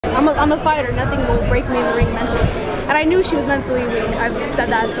I'm a fighter. Nothing will break me in the ring mentally. And I knew she was mentally weak. I've said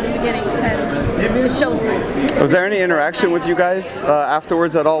that from the beginning, and it shows me. Was there any interaction with you guys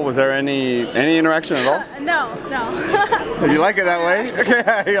afterwards at all? Was there any interaction at all? No. You like it that way?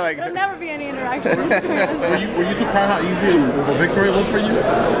 Okay, you're like. There'll never be any interaction. were you surprised how easy the victory was for you?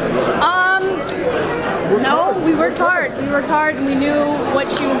 No, we worked hard. We worked hard, and we knew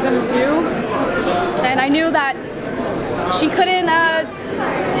what she was going to do. And I knew that she couldn't.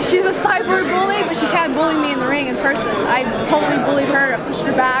 She's a cyber bully, but she can't bully me in the ring in person. I totally bullied her. I pushed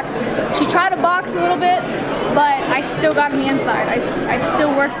her back. She tried to box a little bit, but I still got on the inside. I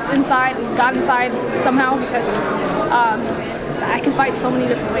still worked inside and got inside somehow because I can fight so many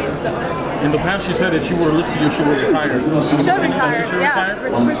different ways. So. In the past, she said that she would have listened to you, she would have retired. She should retire. Yeah,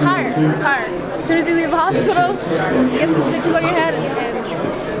 retire. As soon as you leave the hospital, get some stitches on your head and retire.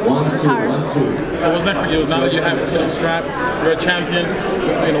 So what's next for you? Now that you have it strapped, you're a champion.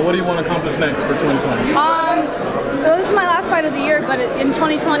 What do you want to accomplish next for 2020? Well, this is my last fight of the year, but in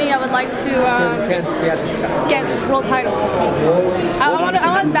 2020 I would like to get world titles. I want to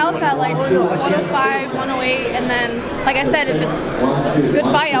bounce at like 105, 108, and then, like I said, if it's a good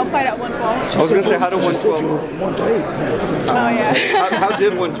fight, I'll fight at 112. I was gonna say, how did 112? Oh yeah. how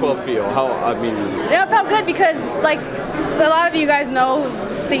did 112 feel? Yeah, it felt good because like a lot of you guys know,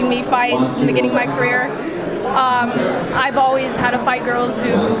 who've seen me fight in the beginning of my career. I've always had to fight girls who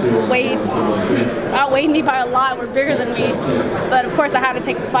outweighed me by a lot, were bigger than me. But of course I had to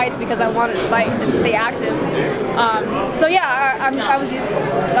take the fights because I wanted to fight and stay active. So yeah, I'm used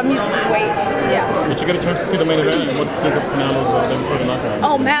to the weight. Yeah. Did you get a chance to see the main event and what do you think of Canelo's devastating knockout?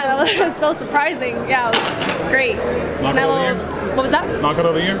 Oh man, that was so surprising. Yeah, it was great. Knockout of the year? What was that? Knockout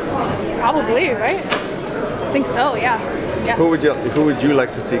of the year? Probably, right? I think so, yeah. Yeah. Who would you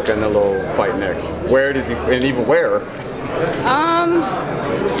like to see Canelo fight next? Where does he, and even where?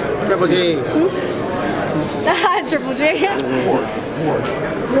 Triple G. Triple J.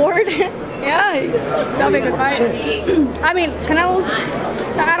 Ward. Yeah, that'll be a good fight. I mean, Canelo's.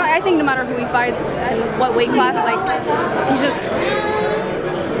 I think no matter who he fights and what weight class, like he's just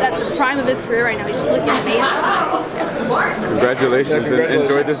at the prime of his career right now. He's just looking amazing. Yeah. Congratulations and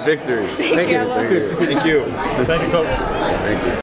enjoy this victory. Thank you. Thank you. Thank you, Coach. Thank you.